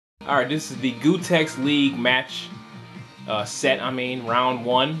Alright, this is the Gootecks League match round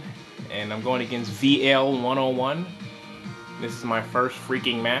 1. And I'm going against VL101. This is my first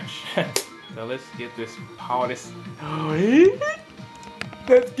freaking match. So let's get this power. Let's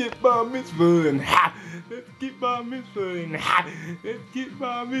get my mitzvah and ha! Let's get my mitzvah and ha! Let's get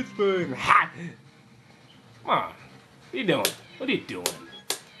my mitzvah and ha! Come on. What are you doing? What are you doing?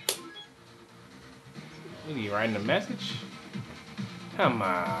 What are you writing a message? Come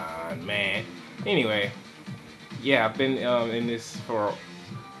on, man. Anyway, yeah, I've been in this for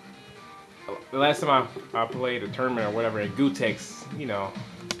the last time I played a tournament or whatever at Gootecks, you know,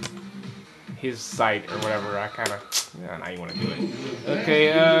 his site or whatever. I kind of, now you want to do it.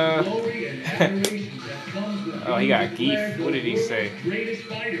 Okay, oh, he got gief. What did he say?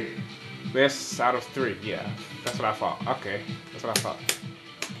 Best out of 3. Yeah, that's what I thought. Okay, that's what I thought.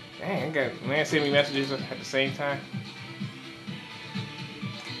 Dang, I got man send me messages at the same time.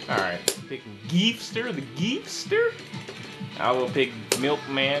 Alright, picking Giefster, the Giefster. I will pick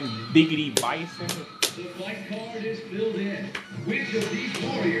Milkman, Biggity Bison. The fight card is filled in. Which of these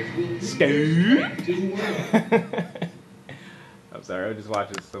warriors will Stu? to the world? I'm sorry, I was just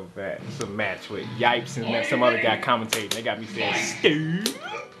watching some match with Yipes and some other guy commentating. They got me saying Stu.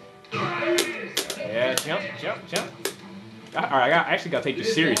 Yeah, jump, jump, jump. Alright, I actually gotta take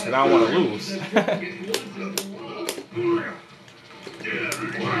this serious because I don't want to lose.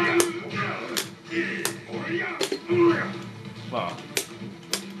 Well,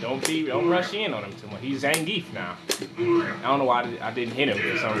 don't rush in on him too much. He's Zangief now. I don't know why I didn't hit him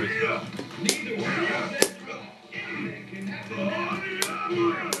for some reason.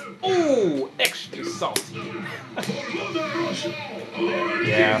 Ooh, extra salty.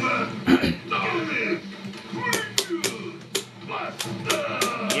 Yeah.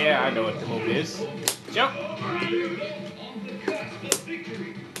 Yeah, I know what the move is. Jump.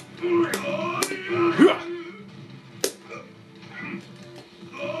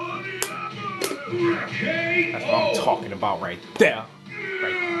 That's what I'm talking about right there.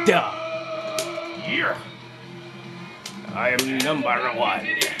 Right there. Yeah. I am number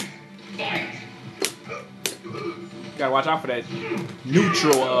 1. Gotta watch out for that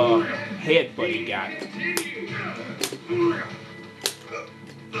neutral headbutt he got.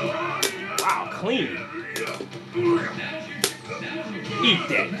 Wow, clean. Eat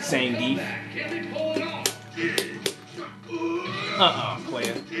that, Zangief.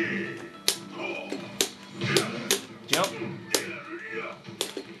 Player. Jump.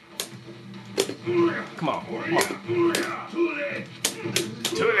 Come on, come on.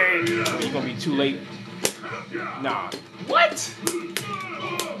 Too late. You're gonna be too late. Nah. What?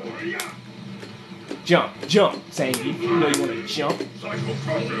 Jump, jump, Zangief. You know you wanna jump. I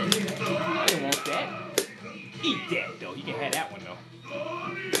don't want that. Eat that though. You can have that one though.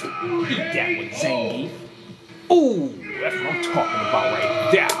 Eat that one, Zangief. Ooh, that's what I'm talking about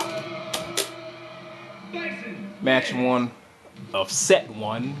right there. Match 1 of set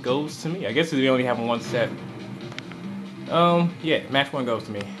 1 goes to me. I guess we only have one set. Yeah, match 1 goes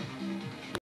to me.